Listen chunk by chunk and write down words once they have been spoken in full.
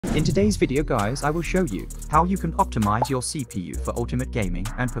In today's video guys, I will show you how you can optimize your CPU for ultimate gaming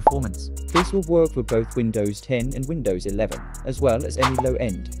and performance. This will work for both Windows 10 and Windows 11, as well as any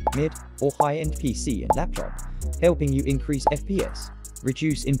low-end, mid or high-end PC and laptop, helping you increase FPS,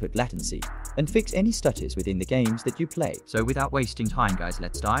 reduce input latency, and fix any stutters within the games that you play. So without wasting time guys,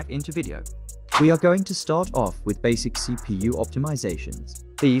 let's dive into video. We are going to start off with basic CPU optimizations.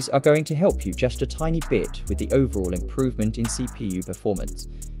 These are going to help you just a tiny bit with the overall improvement in CPU performance.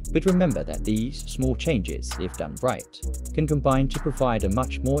 But remember that these small changes, if done right, can combine to provide a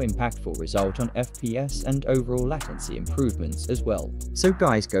much more impactful result on FPS and overall latency improvements as well. So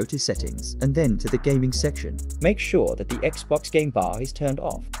guys, go to settings and then to the gaming section. Make sure that the Xbox game bar is turned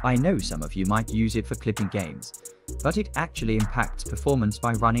off. I know some of you might use it for clipping games, but it actually impacts performance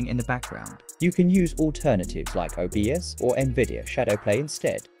by running in the background. You can use alternatives like OBS or Nvidia Shadowplay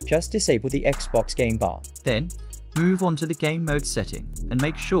instead. Just disable the Xbox game bar. Then, move on to the game mode setting and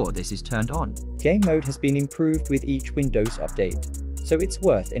make sure this is turned on. Game mode has been improved with each Windows update, so it's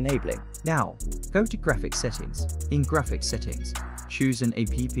worth enabling. Now, go to graphics settings. In graphics settings, choose an app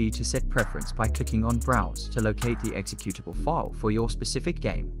to set preference by clicking on Browse to locate the executable file for your specific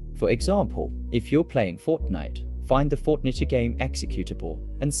game. For example, if you're playing Fortnite, find the Fortnite game executable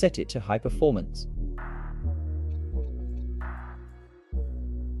and set it to high performance.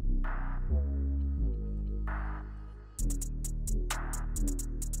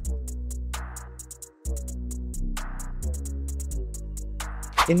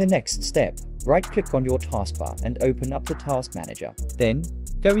 In the next step, right-click on your taskbar and open up the Task Manager. Then,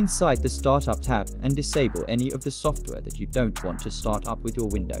 go inside the Startup tab and disable any of the software that you don't want to start up with your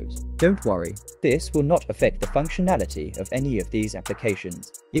Windows. Don't worry, this will not affect the functionality of any of these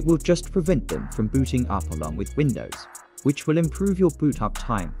applications. It will just prevent them from booting up along with Windows, which will improve your boot up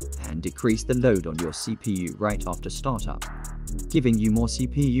time and decrease the load on your CPU right after startup, giving you more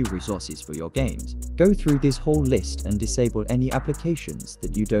CPU resources for your games. Go through this whole list and disable any applications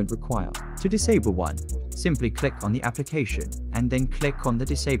that you don't require. To disable one, simply click on the application and then click on the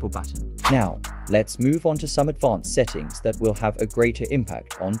disable button. Now, let's move on to some advanced settings that will have a greater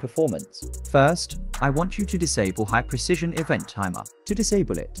impact on performance. First, I want you to disable High Precision Event Timer. To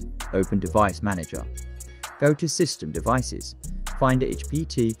disable it, open Device Manager. Go to System Devices, find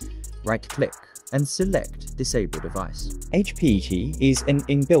HPT, right-click, and select Disable Device. HPT is an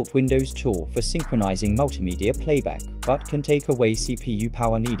inbuilt Windows tool for synchronizing multimedia playback, but can take away CPU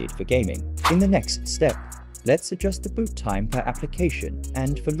power needed for gaming. In the next step, let's adjust the boot time per application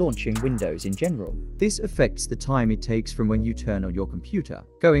and for launching Windows in general. This affects the time it takes from when you turn on your computer,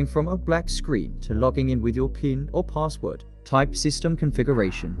 going from a black screen to logging in with your PIN or password. Type System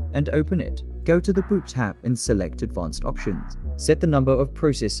Configuration and open it. Go to the Boot tab and select Advanced Options. Set the number of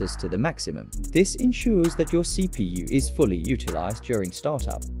processors to the maximum. This ensures that your CPU is fully utilized during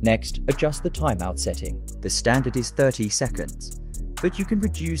startup. Next, adjust the timeout setting. The standard is 30 seconds, but you can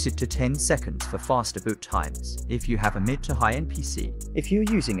reduce it to 10 seconds for faster boot times if you have a mid to high-end PC. If you're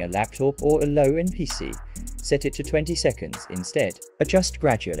using a laptop or a low-end PC, set it to 20 seconds instead. Adjust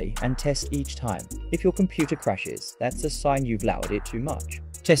gradually and test each time. If your computer crashes, that's a sign you've lowered it too much.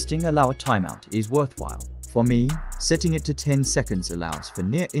 Testing a lower timeout is worthwhile. For me, setting it to 10 seconds allows for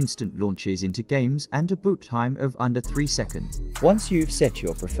near-instant launches into games and a boot time of under 3 seconds. Once you've set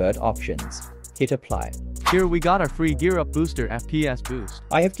your preferred options, hit Apply. Here we got our free GEARUP Booster FPS boost.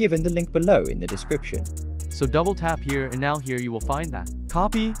 I have given the link below in the description. So double tap here and now here you will find that.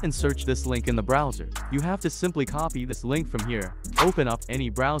 Copy and search this link in the browser. You have to simply copy this link from here. Open up any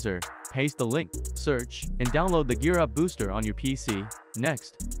browser, paste the link, search, and download the GEARUP Booster on your PC.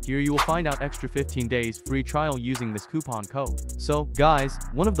 Next, here you will find out extra 15 days free trial using this coupon code. So, guys,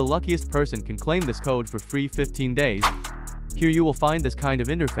 one of the luckiest person can claim this code for free 15 days. Here you will find this kind of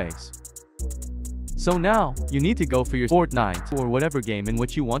interface. So now, you need to go for your Fortnite or whatever game in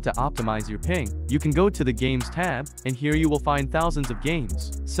which you want to optimize your ping. You can go to the Games tab, and here you will find thousands of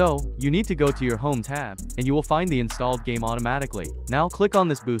games. So, you need to go to your Home tab, and you will find the installed game automatically. Now click on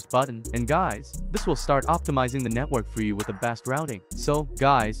this boost button, and guys, this will start optimizing the network for you with the best routing. So,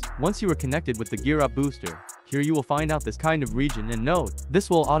 guys, once you are connected with the GEARUP Booster, here you will find out this kind of region and node. This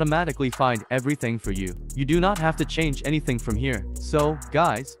will automatically find everything for you. You do not have to change anything from here. So,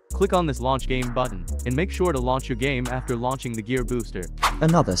 guys, click on this Launch Game button, and make sure to launch your game after launching the GEARUP Booster.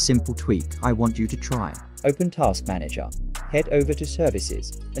 Another simple tweak I want you to try. Open Task Manager, head over to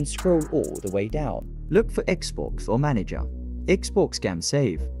Services, and scroll all the way down. Look for Xbox or Manager, Xbox Game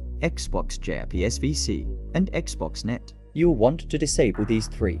Save, Xbox GEARUP SVC, and Xbox Net. You'll want to disable these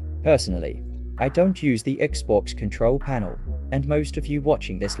three. Personally, I don't use the Xbox control panel, and most of you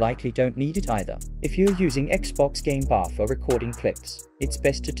watching this likely don't need it either. If you're using Xbox Game Bar for recording clips, it's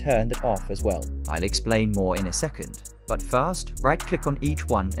best to turn that off as well. I'll explain more in a second. But first, right-click on each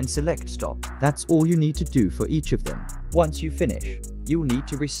one and select Stop. That's all you need to do for each of them. Once you finish, you'll need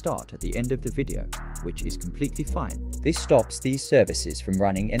to restart at the end of the video, which is completely fine. This stops these services from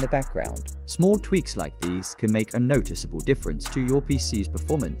running in the background. Small tweaks like these can make a noticeable difference to your PC's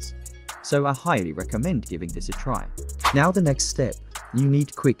performance, so I highly recommend giving this a try. Now the next step, you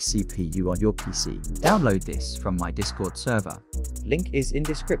need Quick CPU on your PC. Download this from my Discord server. Link is in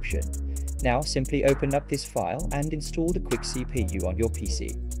description. Now simply open up this file and install the Quick CPU on your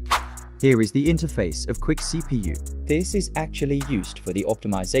PC. Here is the interface of Quick CPU. This is actually used for the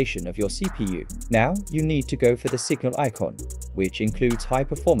optimization of your CPU. Now you need to go for the signal icon, which includes high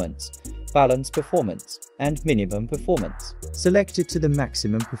performance, balanced performance, and minimum performance. Select it to the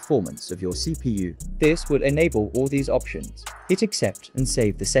maximum performance of your CPU. This will enable all these options. Hit accept and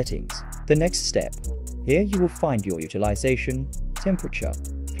save the settings. The next step. Here you will find your utilization, temperature,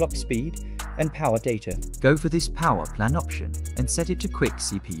 clock speed, and power data. Go for this power plan option and set it to Quick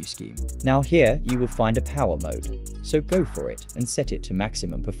CPU scheme. Now here you will find a power mode, so go for it and set it to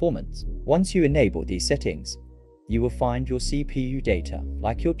maximum performance. Once you enable these settings, you will find your CPU data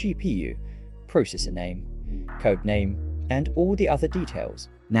like your GPU, processor name, code name, and all the other details.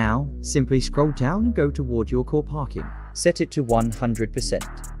 Now simply scroll down and go toward your core parking. Set it to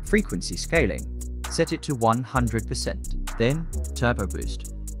 100%. Frequency scaling, set it to 100%. Then turbo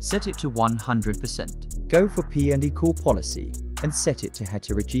boost. Set it to 100%. Go for P&E core policy and set it to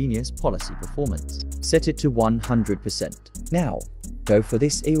heterogeneous policy performance. Set it to 100%. Now, go for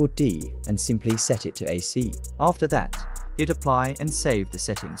this A or D and simply set it to AC. After that, hit apply and save the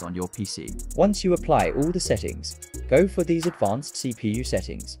settings on your PC. Once you apply all the settings, go for these advanced CPU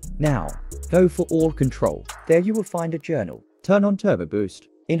settings. Now, go for all control. There you will find a journal. Turn on turbo boost.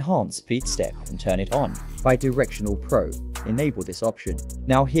 Enhance speed step and turn it on. Bidirectional Pro. Enable this option.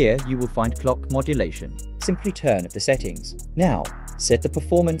 Now here you will find clock modulation. Simply turn up the settings. Now, set the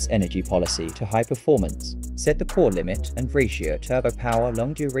performance energy policy to high performance. Set the core limit and ratio turbo power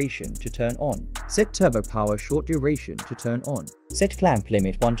long duration to turn on. Set turbo power short duration to turn on. Set clamp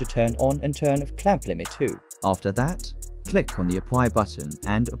limit 1 to turn on and turn off clamp limit 2. After that, click on the apply button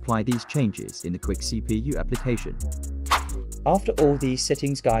and apply these changes in the Quick CPU application. After all these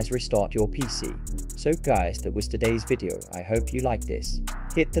settings guys, restart your PC. So guys, that was today's video. I hope you liked this.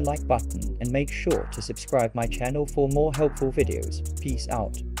 Hit the like button and make sure to subscribe my channel for more helpful videos. Peace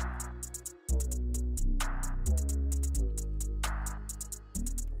out.